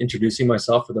or introducing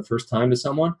myself for the first time to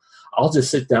someone, I'll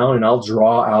just sit down and I'll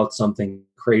draw out something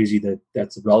crazy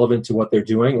that's relevant to what they're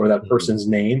doing or that person's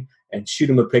name and shoot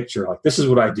them a picture like, this is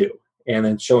what I do. And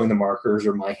then showing the markers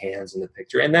or my hands in the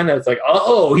picture. And then it's like,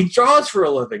 oh, he draws for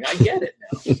a living. I get it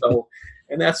now. So,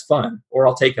 and that's fun. Or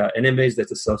I'll take an image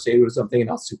that's associated with something and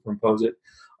I'll superimpose it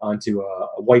onto a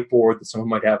whiteboard that someone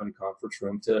might have in a conference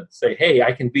room to say, hey,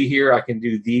 I can be here. I can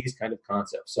do these kind of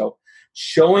concepts. So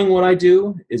showing what I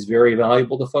do is very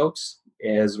valuable to folks,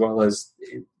 as well as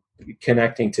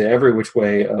connecting to every which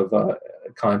way of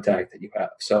contact that you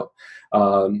have. So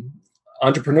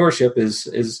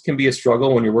entrepreneurship can be a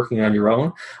struggle when you're working on your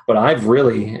own, but I've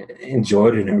really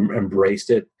enjoyed it and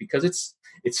embraced it because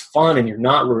it's fun, and you're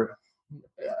not.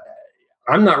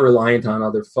 I'm not reliant on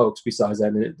other folks besides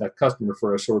that customer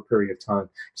for a short period of time,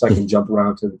 so I can jump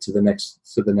around to the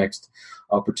next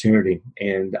opportunity.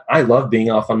 And I love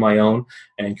being off on my own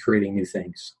and creating new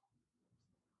things.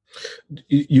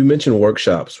 You mentioned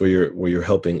workshops where you're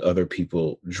helping other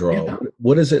people draw. Yeah.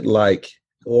 What is it like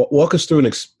Walk us through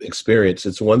an experience.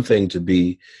 It's one thing to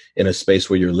be in a space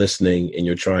where you're listening and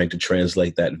you're trying to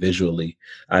translate that visually.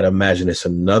 I'd imagine it's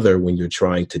another when you're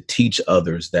trying to teach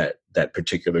others that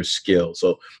particular skill.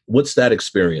 So what's that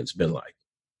experience been like?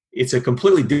 It's a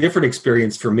completely different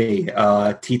experience for me,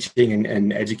 teaching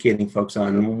and educating folks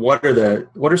on what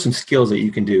are some skills that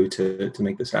you can do to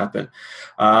make this happen.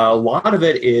 A lot of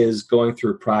it is going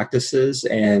through practices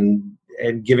and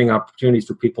giving opportunities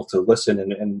for people to listen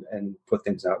and put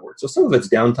things outward. So some of it's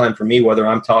downtime for me, whether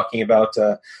I'm talking about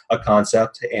a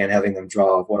concept and having them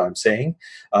draw what I'm saying.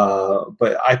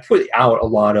 But I put out a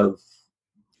lot of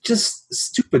just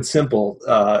stupid, simple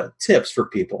tips for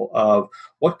people of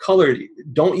what color.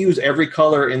 Don't use every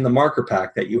color in the marker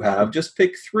pack that you have. Just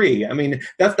pick 3. I mean,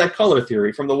 that's that color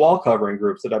theory from the wall covering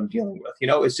groups that I'm dealing with.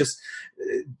 It's just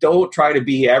don't try to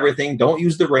be everything. Don't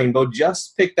use the rainbow.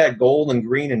 Just pick that gold and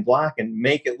green and black and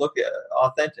make it look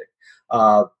authentic.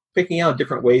 Picking out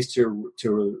different ways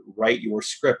to write your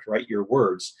script, write your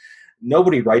words.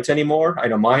 Nobody writes anymore. I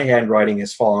know my handwriting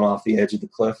has fallen off the edge of the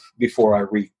cliff before I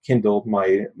rekindled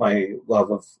my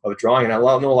love of drawing, and I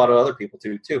know a lot of other people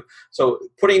do too. So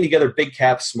putting together big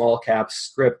caps, small caps,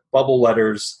 script, bubble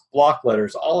letters, block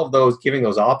letters, all of those, giving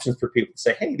those options for people to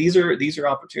say, hey, these are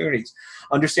opportunities.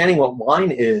 Understanding what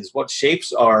line is, what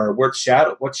shapes are, what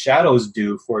shadows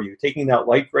do for you. Taking that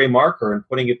light gray marker and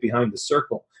putting it behind the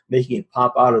circle, making it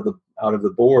pop out of the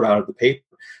board, out of the paper.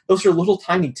 Those are little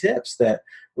tiny tips that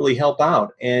really help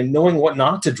out, and knowing what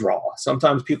not to draw.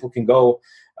 Sometimes people can go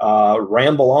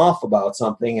ramble off about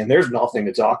something and there's nothing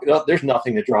to talk about. There's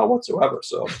nothing to draw whatsoever.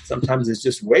 So sometimes it's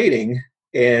just waiting,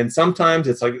 and sometimes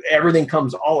it's like everything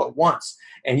comes all at once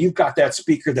and you've got that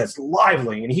speaker that's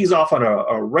lively and he's off on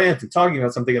a rant and talking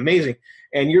about something amazing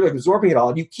and you're absorbing it all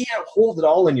and you can't hold it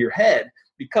all in your head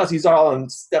because he's all in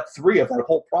step 3 of that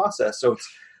whole process. So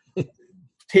it's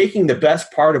taking the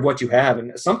best part of what you have,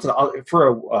 and something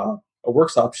for a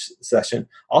workshop session,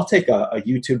 I'll take a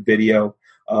YouTube video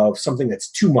of something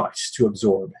that's too much to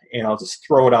absorb, and I'll just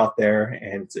throw it out there.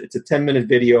 And it's a 10-minute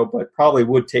video, but probably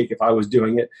would take, if I was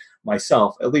doing it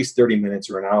myself, at least 30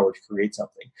 minutes or an hour to create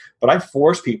something. But I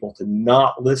force people to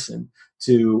not listen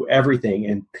to everything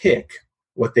and pick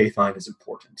what they find is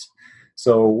important.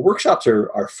 So workshops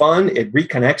are fun. It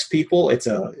reconnects people. It's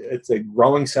a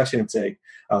growing session. It's a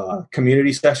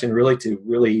community session, really, to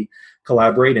really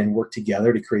collaborate and work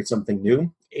together to create something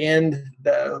new. And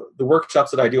the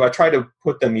workshops that I do, I try to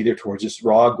put them either towards just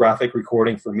raw graphic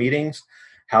recording for meetings,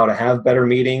 how to have better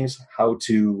meetings, how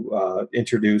to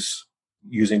introduce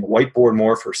using whiteboard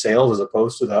more for sales as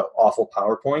opposed to that awful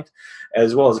PowerPoint,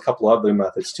 as well as a couple other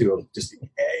methods too of just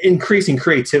increasing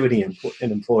creativity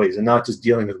in employees and not just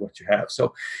dealing with what you have.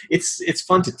 So it's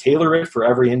fun to tailor it for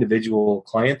every individual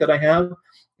client that I have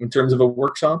in terms of a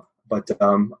workshop. But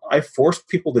I force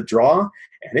people to draw,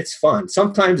 and it's fun.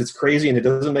 Sometimes it's crazy and it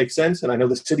doesn't make sense, and I know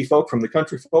the city folk from the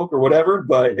country folk or whatever,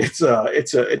 but it's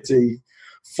a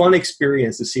fun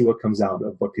experience to see what comes out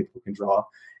of what people can draw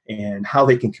and how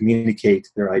they can communicate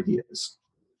their ideas.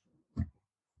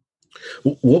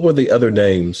 What were the other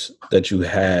names that you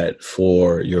had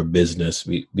for your business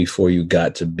before you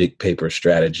got to Big Paper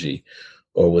Strategy,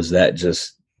 or was that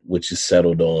just what you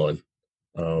settled on?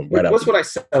 What's what I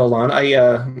settled on.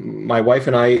 My wife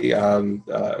and I,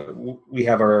 we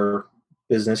have our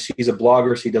business. She's a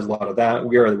blogger. She does a lot of that.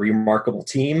 We are a remarkable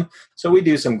team. So we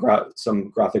do some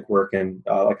graphic work and,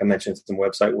 like I mentioned, some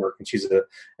website work. And she's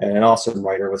an awesome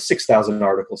writer with 6,000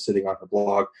 articles sitting on her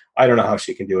blog. I don't know how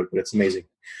she can do it, but it's amazing.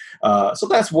 So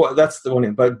that's the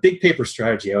one. But Big Paper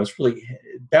Strategy, I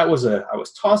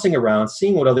was tossing around,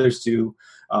 seeing what others do.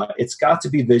 It's got to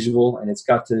be visual and it's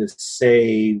got to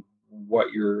say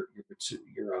what you're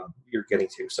getting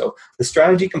to. So the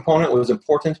strategy component was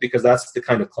important because that's the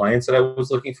kind of clients that I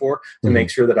was looking for to make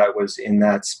sure that I was in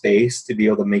that space to be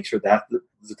able to make sure that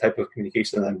the type of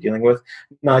communication that I'm dealing with,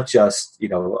 not just,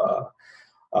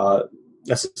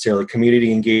 necessarily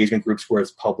community engagement groups where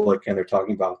it's public and they're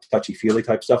talking about touchy-feely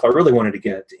type stuff. I really wanted to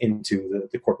get into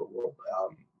the corporate world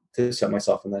to set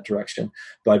myself in that direction.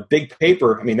 But Big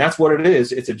Paper, I mean, that's what it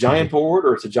is. It's a giant board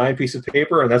or it's a giant piece of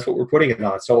paper, and that's what we're putting it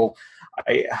on. So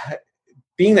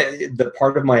being that the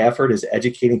part of my effort is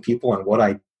educating people on what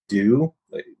I do,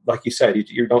 like you said,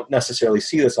 you don't necessarily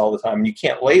see this all the time, and you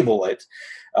can't label it.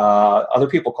 Other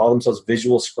people call themselves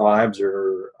visual scribes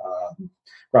or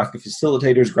graphic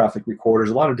facilitators, graphic recorders,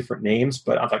 a lot of different names.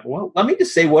 But I was like, well, let me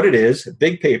just say what it is.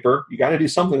 Big paper. You got to do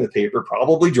something with paper,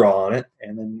 probably draw on it,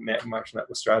 and then match that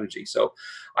with strategy. So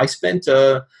I spent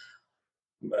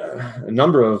a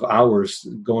number of hours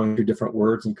going through different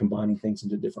words and combining things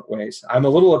into different ways. I'm a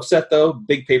little upset though.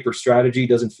 Big Paper Strategy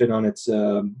doesn't fit on its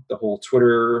the whole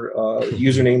Twitter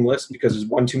username list because there's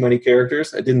one too many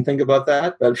characters. I didn't think about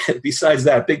that, but besides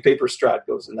that, Big Paper Strat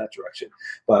goes in that direction.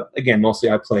 But again, mostly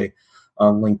I play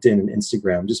on LinkedIn and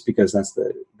Instagram just because that's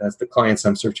the clients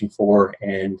I'm searching for,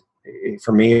 and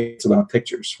for me, it's about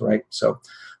pictures, right? So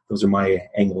those are my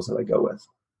angles that I go with.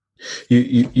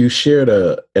 You shared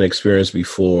an experience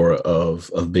before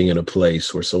of being in a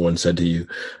place where someone said to you,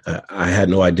 "I had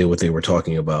no idea what they were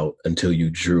talking about until you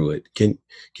drew it." Can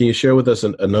you share with us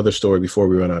another story before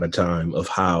we run out of time of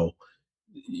how,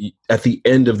 at the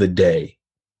end of the day,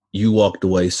 you walked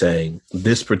away saying,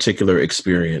 "This particular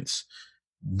experience,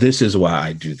 this is why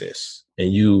I do this,"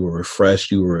 and you were refreshed,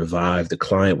 you were revived, the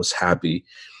client was happy,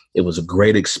 it was a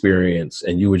great experience,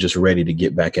 and you were just ready to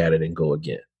get back at it and go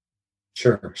again?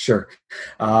 Sure.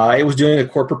 I was doing a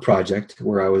corporate project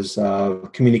where I was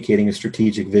communicating a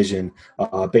strategic vision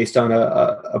based on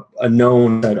a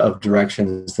known set of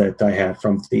directions that I had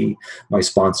from my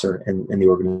sponsor in the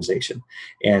organization.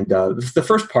 And the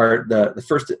first part, the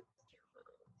first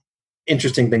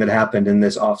interesting thing that happened in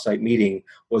this offsite meeting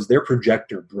was their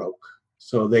projector broke.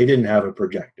 So they didn't have a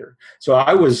projector. So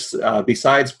I was,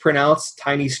 besides printouts,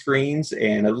 tiny screens,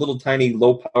 and a little tiny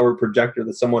low-power projector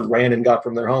that someone ran and got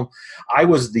from their home, I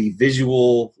was the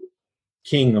visual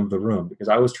king of the room because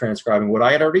I was transcribing what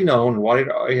I had already known, what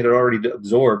I had already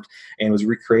absorbed, and was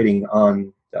recreating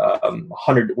on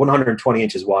 120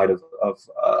 inches wide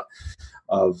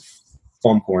of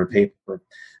foam core and paper.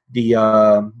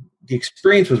 The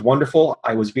experience was wonderful.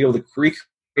 I was able to recreate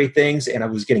things, and I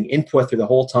was getting input through the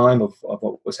whole time of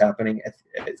what was happening.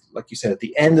 Like you said, at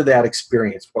the end of that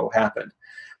experience, what happened?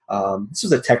 This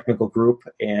was a technical group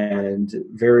and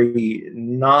very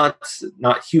not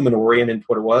human oriented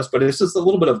what it was, but it's just a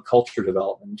little bit of culture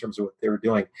development in terms of what they were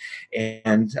doing.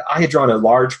 And I had drawn a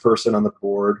large person on the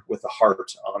board with a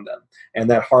heart on them, and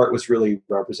that heart was really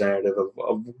representative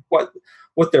of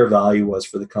what their value was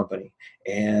for the company.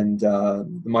 And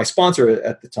my sponsor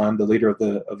at the time, the leader of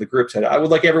the group, said, "I would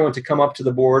like everyone to come up to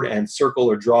the board and circle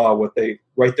or draw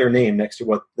write their name next to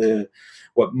what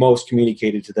most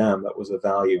communicated to them that was a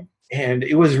value." And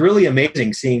it was really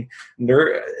amazing seeing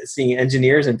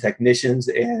engineers and technicians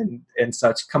and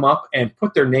such come up and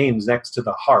put their names next to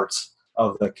the hearts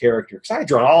of the character. Because I had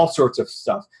drawn all sorts of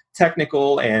stuff,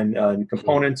 technical and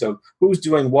components of who's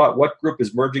doing what group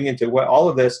is merging into what, all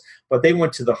of this, but they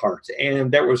went to the heart.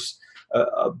 And there was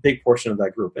a big portion of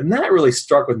that group. And that really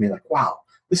struck with me like, wow,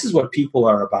 this is what people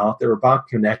are about. They're about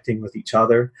connecting with each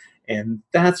other. And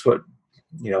that's what,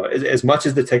 as much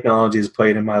as the technology has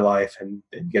played in my life and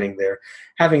getting there,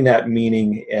 having that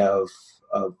meaning of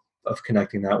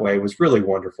connecting that way was really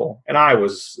wonderful. And I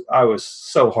was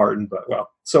so heartened,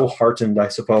 so heartened, I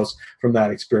suppose, from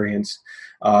that experience.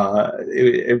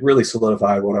 It really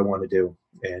solidified what I want to do.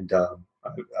 And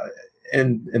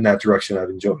in that direction, I've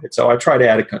enjoyed it. So I try to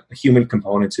add a human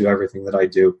component to everything that I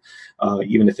do,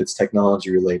 even if it's technology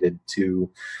related,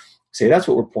 to say that's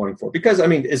what we're pointing for. Because,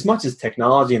 as much as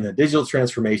technology and the digital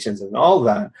transformations and all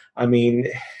that,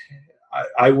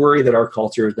 I worry that our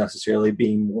culture is necessarily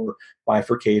being more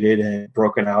bifurcated and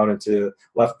broken out into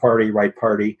left party, right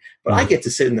party. But I get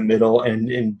to sit in the middle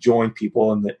and join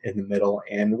people in the middle.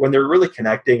 And when they're really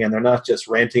connecting and they're not just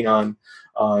ranting on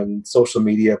social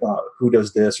media about who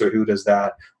does this or who does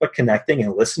that, but connecting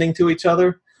and listening to each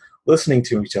other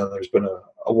has been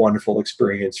a wonderful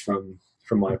experience from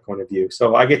my point of view.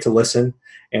 So I get to listen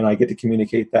and I get to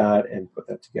communicate that and put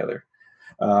that together.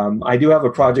 I do have a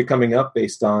project coming up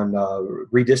based on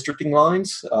redistricting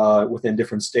lines within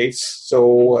different states.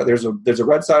 So there's a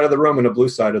red side of the room and a blue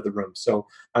side of the room. So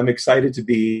I'm excited to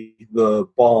be the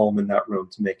balm in that room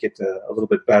to make it a little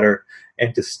bit better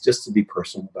and just to be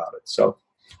personal about it. So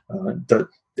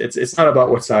it's not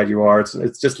about what side you are.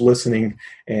 It's just listening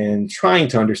and trying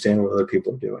to understand what other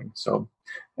people are doing. So,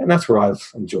 and that's where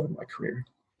I've enjoyed my career.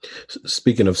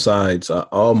 Speaking of sides, I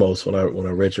almost, when I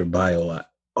read your bio, I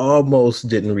almost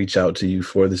didn't reach out to you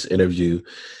for this interview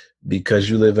because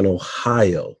you live in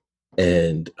Ohio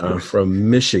and I'm from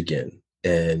Michigan,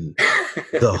 and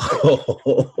the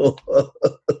whole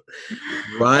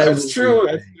rivalry. That's true.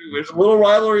 There's a little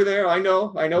rivalry there. I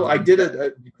know. I did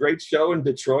a great show in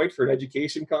Detroit for an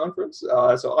education conference,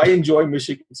 so I enjoy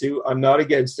Michigan too. I'm not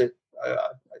against it.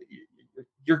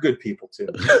 You're good people too.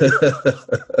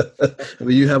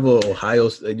 You have an Ohio,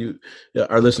 and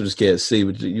our listeners can't see,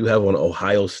 but you have on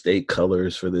Ohio State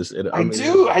colors for this. I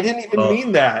do. I didn't even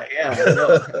mean that.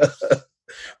 Yeah.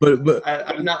 but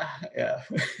I'm not. Yeah.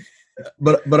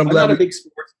 But I'm glad not a big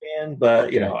sports fan.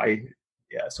 But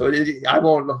So I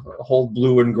won't hold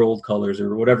blue and gold colors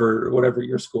or whatever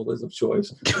your school is of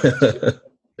choice.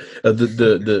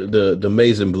 The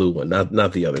maize and blue one,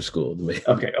 not the other school.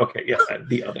 Okay, yeah,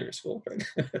 the other school.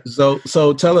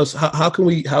 So tell us, how can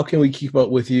we keep up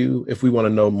with you if we want to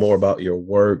know more about your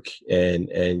work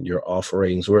and your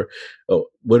offerings? What are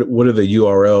the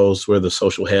URLs? Where are the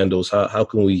social handles? How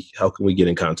can we get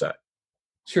in contact?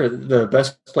 Sure. The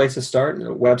best place to start,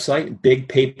 website,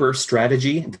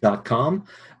 bigpaperstrategy.com.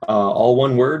 All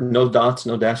one word, no dots,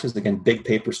 no dashes. Again,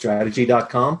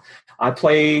 bigpaperstrategy.com. I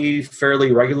play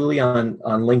fairly regularly on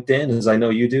LinkedIn, as I know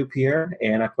you do, Pierre,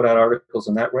 and I put out articles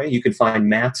in that way. You can find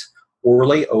Matt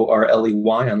Orley, Orley,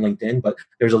 on LinkedIn, but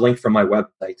there's a link from my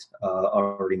website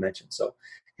already mentioned. So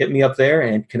hit me up there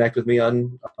and connect with me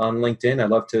on LinkedIn. I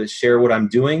love to share what I'm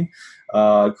doing,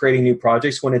 creating new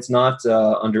projects when it's not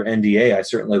under NDA. I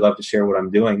certainly love to share what I'm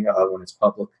doing when it's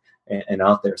public and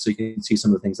out there. So you can see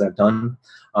some of the things I've done.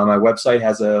 My website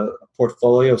has a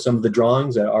portfolio of some of the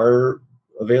drawings that are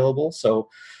available. So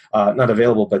not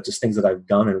available, but just things that I've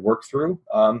done and worked through.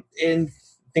 And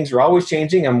things are always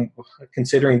changing. I'm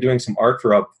considering doing some art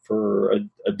for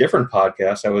a different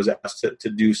podcast. I was asked to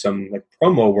do some like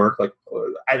promo work. Like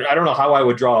I don't know how I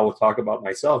would draw. We'll talk about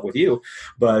myself with you,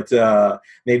 but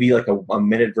maybe like a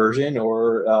minute version,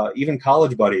 or even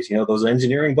college buddies. Those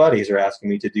engineering buddies are asking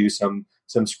me to do some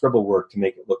scribble work to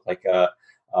make it look like a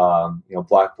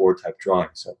blackboard type drawing.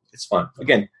 So it's fun.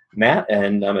 Again, Matt,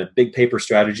 and I'm at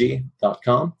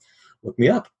bigpaperstrategy.com. Look me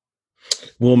up.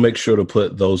 We'll make sure to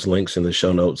put those links in the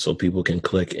show notes so people can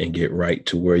click and get right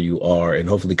to where you are and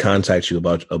hopefully contact you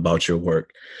about your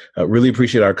work. I really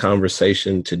appreciate our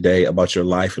conversation today about your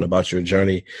life and about your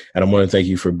journey. And I want to thank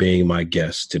you for being my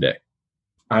guest today.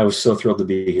 I was so thrilled to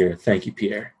be here. Thank you,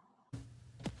 Pierre.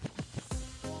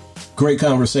 Great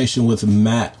conversation with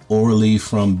Matt Orley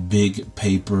from Big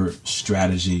Paper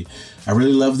Strategy. I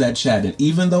really love that chat. And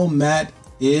even though Matt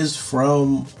is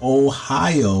from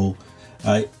Ohio,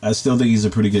 I still think he's a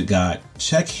pretty good guy.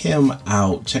 Check him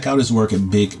out. Check out his work at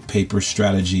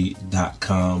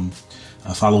bigpaperstrategy.com.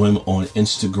 Follow him on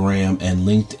Instagram and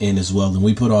LinkedIn as well. And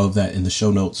we put all of that in the show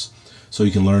notes so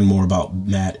you can learn more about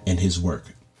Matt and his work.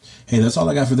 Hey, that's all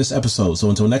I got for this episode. So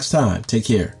until next time, take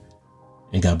care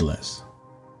and God bless.